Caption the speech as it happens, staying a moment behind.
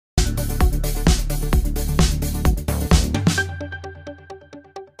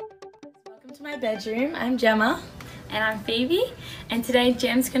bedroom. I'm Gemma. And I'm Phoebe, and today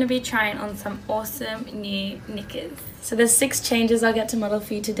Gem's going to be trying on some awesome new knickers. So there's 6 changes I'll get to model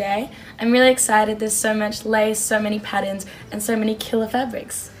for you today. I'm really excited. There's so much lace, so many patterns, and so many killer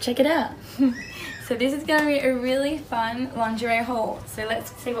fabrics. Check it out. So this is going to be a really fun lingerie haul. So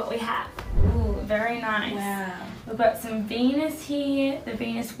let's see what we have. Ooh, very nice. Wow. We've got some Venus here, the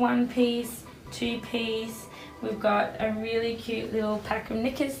Venus 1-piece, 2-piece. We've got a really cute little pack of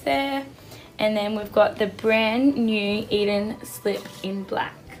knickers there. And then we've got the brand new Eden slip in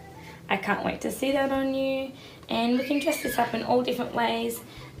black. I can't wait to see that on you. And we can dress this up in all different ways.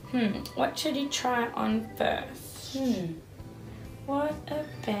 What should you try on first? What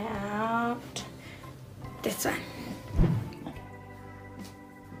about this one?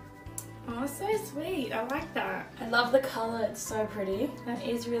 Oh, so sweet. I like that. I love the colour. It's so pretty. That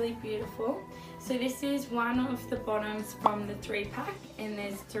is really beautiful. So this is one of the bottoms from the 3-pack, and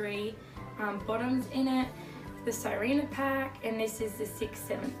there's 3 bottoms in it, the Sirena pack, and this is the 6,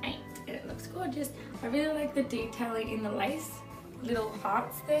 7, 8, and it looks gorgeous. I really like the detailing in the lace, little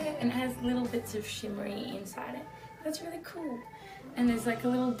hearts there, and it has little bits of shimmery inside it. That's really cool. And there's like a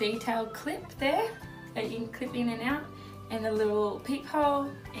little detail clip there that you can clip in and out, and a little peephole,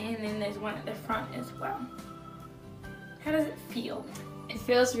 and then there's one at the front as well. How does it feel? It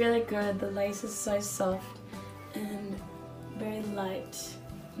feels really good. The lace is so soft and very light.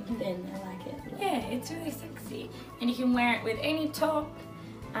 Thin, I like it. Yeah, it's really sexy, and you can wear it with any top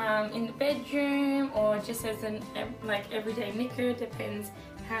in the bedroom, or just as an like everyday knicker. Depends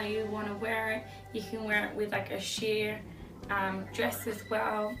how you want to wear it. You can wear it with like a sheer dress as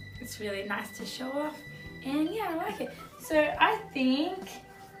well. It's really nice to show off, and yeah, I like it. So I think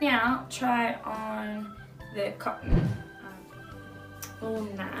now try on the cotton. Oh,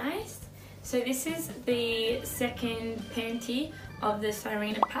 nice. So this is the 2nd panty of the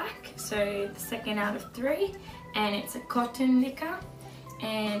Sirena pack, so the 2nd out of 3, and it's a cotton knicker,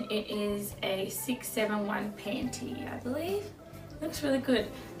 and it is a 671 panty, I believe. Looks really good.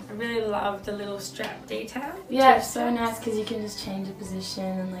 I really love the little strap detail. Yeah, it's so nice because you can just change the position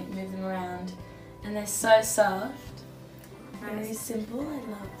and like move them around, and they're so soft. Very simple.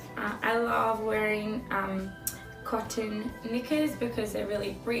 I love wearing cotton knickers because they're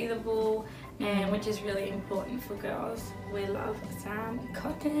really breathable, and which is really important for girls. We love some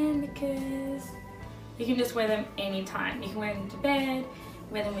cotton knickers. You can just wear them anytime. You can wear them to bed,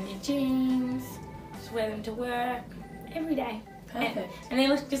 wear them with your jeans, just wear them to work, every day. Perfect. And they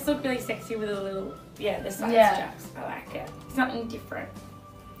just look really sexy with a little, the side straps. I like it. Something different.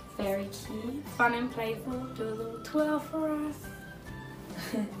 Very cute. Fun and playful. Do a little twirl for us.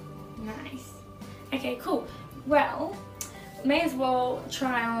 Nice. Okay, cool. Well, may as well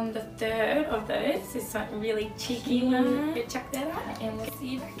try on the 3rd of those. It's like really cheeky one. Go check that out, and we'll see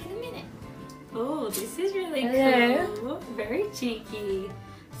you back in a minute. Oh, this is really cool. Very cheeky.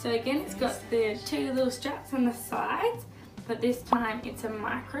 So again, it's got the 2 little straps on the sides, but this time it's a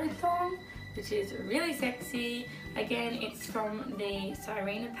micro thong, which is really sexy. Again, it's from the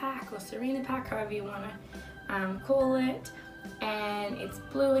Sirena pack, or Serena pack, however you want to call it. And it's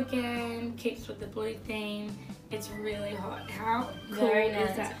blue again, keeps with the blue theme. It's really hot. How cool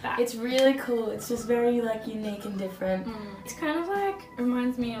is that? It's really cool. It's just very like unique and different. It's kind of like,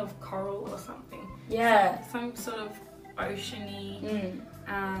 reminds me of coral or something. Yeah. Some sort of oceany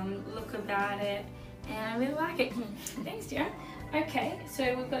look about it, and I really like it. Thanks, dear. Okay,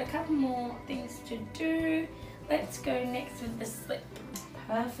 so we've got a couple more things to do. Let's go next with the slip.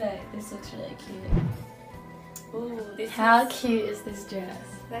 Perfect. This looks really cute. Ooh, How cute is this dress?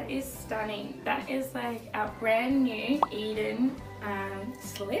 That is stunning. That is like our brand new Eden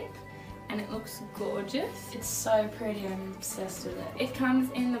slip, and it looks gorgeous. It's so pretty. I'm obsessed with it. It comes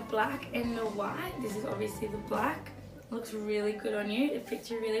in the black and the white. This is obviously the black. It looks really good on you. It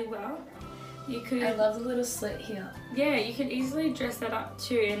fits you really well. You could. I love the little slit here. Yeah, you could easily dress that up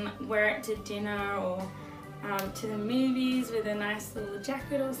too and wear it to dinner, or to the movies with a nice little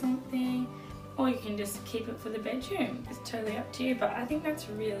jacket or something. Or you can just keep it for the bedroom. It's totally up to you, but I think that's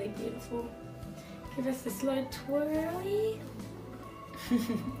really beautiful. Give us a slow twirly.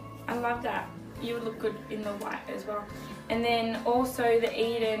 I love that. You would look good in the white as well. And then also the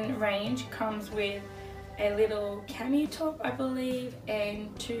Eden range comes with a little cami top, I believe,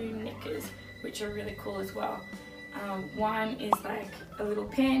 and 2 knickers, which are really cool as well. One is like a little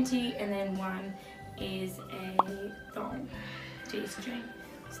panty, and then one is a thong, G-string.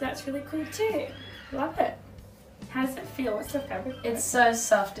 So that's really cool too. Love it. How does it feel? What's the fabric? It's so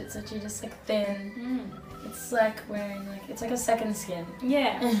soft. It's actually just like thin. It's like wearing it's like a second skin.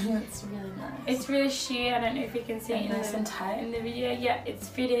 Yeah. It's really nice. It's really sheer. I don't know if you can see it nice and tight in the video. Yeah, it's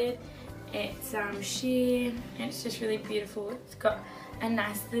fitted, It's sheer and it's just really beautiful. It's got a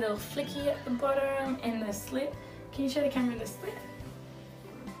nice little flicky at the bottom and the slip. Can you show the camera the slip?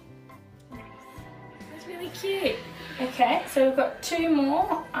 It's really cute. Okay, so we've got two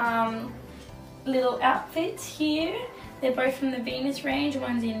more little outfits here. They're both from the Venus range.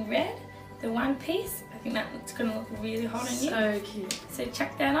 One's in red, the one piece. I think that's going to look really hot on you. So cute. So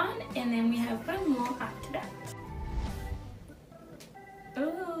chuck that on, and then we have one more after that.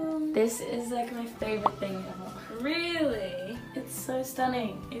 Ooh. This is like my favorite thing ever. Really? It's so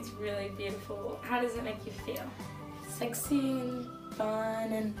stunning. It's really beautiful. How does it make you feel? Sexy and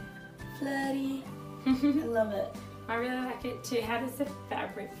fun and flirty. I love it. I really like it too. How does the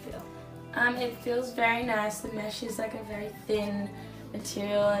fabric feel? It feels very nice. The mesh is like a very thin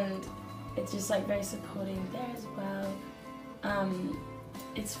material and it's just like very supporting there as well.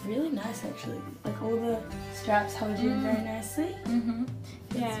 It's really nice actually. Like all the straps hold you very nicely.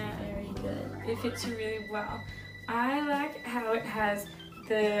 Yeah, Very good. it fits you really well. I like how it has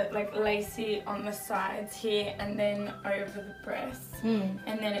the like lacy on the sides here and then over the breasts, and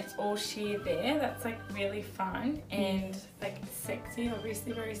then it's all sheer there. That's like really fun and like sexy,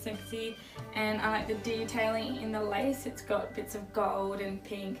 obviously very sexy. And I like the detailing in the lace. It's got bits of gold and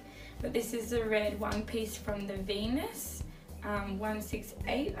pink, but this is the red one piece from the Venus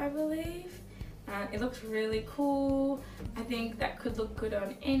 168, I believe. It looks really cool. I think that could look good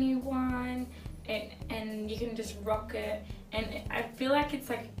on anyone, and you can just rock it, and I feel like it's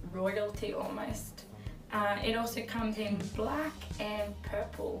like royalty almost. It also comes in black and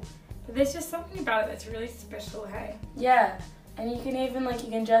purple, but there's just something about it that's really special, hey? Yeah, and you can even like, you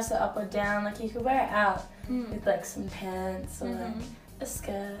can dress it up or down, like you could wear it out with like some pants or like a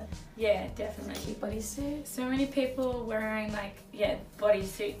skirt. Yeah, definitely. Cute bodysuit. So many people wearing like, yeah,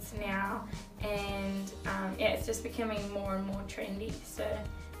 bodysuits now, and yeah, it's just becoming more and more trendy, so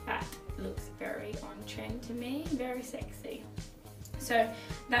that looks very on trend to me, very sexy. So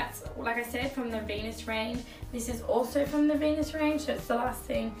that's, like I said, from the Venus range. This is also from the Venus range, so it's the last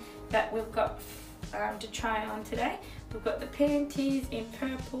thing that we've got to try on today. We've got the panties in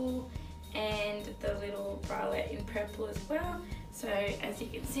purple and the little bralette in purple as well. So as you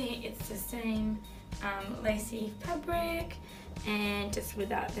can see, it's the same lacy fabric and just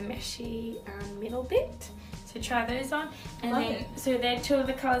without the meshy middle bit. So try those on, and then so they're two of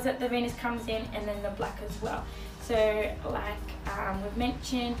the colours that the Venus comes in, and then the black as well. So like we've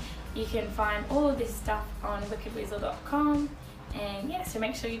mentioned, you can find all of this stuff on wickedweasel.com, and yeah, so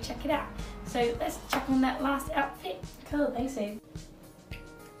make sure you check it out. So let's check on that last outfit. Cool, thanks Eve.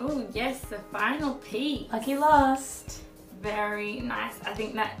 Oh yes, the final piece. Lucky last. Very nice. I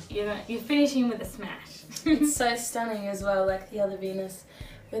think that you're finishing with a smash. It's so stunning as well, like the other Venus.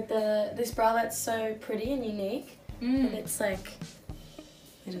 With this bralette's so pretty and unique. And it's like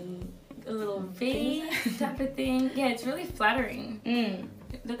a little V type of thing. Yeah, it's really flattering.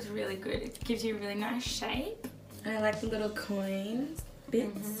 It looks really good. It gives you a really nice shape. I like the little coins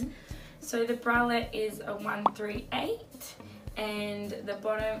bits. So the bralette is a 138 and the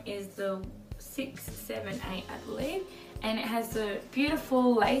bottom is the 678, I believe. And it has the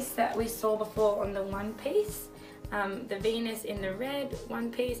beautiful lace that we saw before on the one piece. The Venus in the red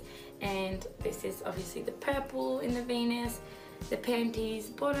one piece, and this is obviously the purple in the Venus, the panties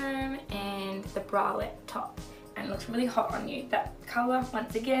bottom and the bralette top, and it looks really hot on you. That colour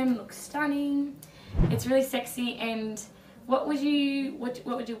once again looks stunning. It's really sexy. And what would you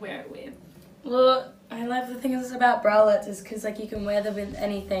wear it with? Well, I love the things about bralettes is because like you can wear them with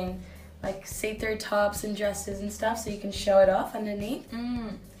anything, like see-through tops and dresses and stuff, so you can show it off underneath.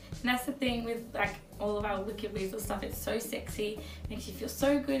 And that's the thing with like all of our Wicked Weasel stuff, it's so sexy, makes you feel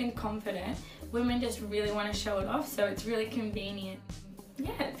so good and confident. Women just really want to show it off, so it's really convenient.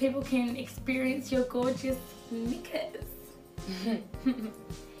 Yeah, people can experience your gorgeous knickers.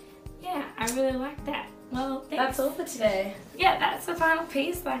 Yeah, I really like that. Well, thanks. That's all for today. Yeah, that's the final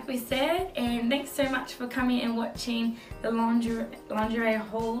piece, like we said, and thanks so much for coming and watching the lingerie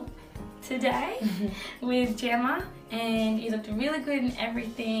haul today with Gemma, and you looked really good in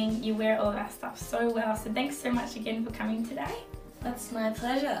everything. You wear all of our stuff so well, so thanks so much again for coming today. That's my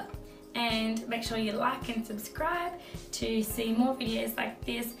pleasure. And make sure you like and subscribe to see more videos like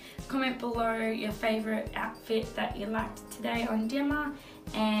this. Comment below your favourite outfit that you liked today on Gemma,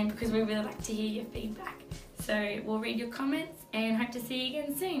 and because we really like to hear your feedback. So we'll read your comments and hope to see you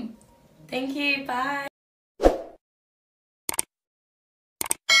again soon. Thank you, bye.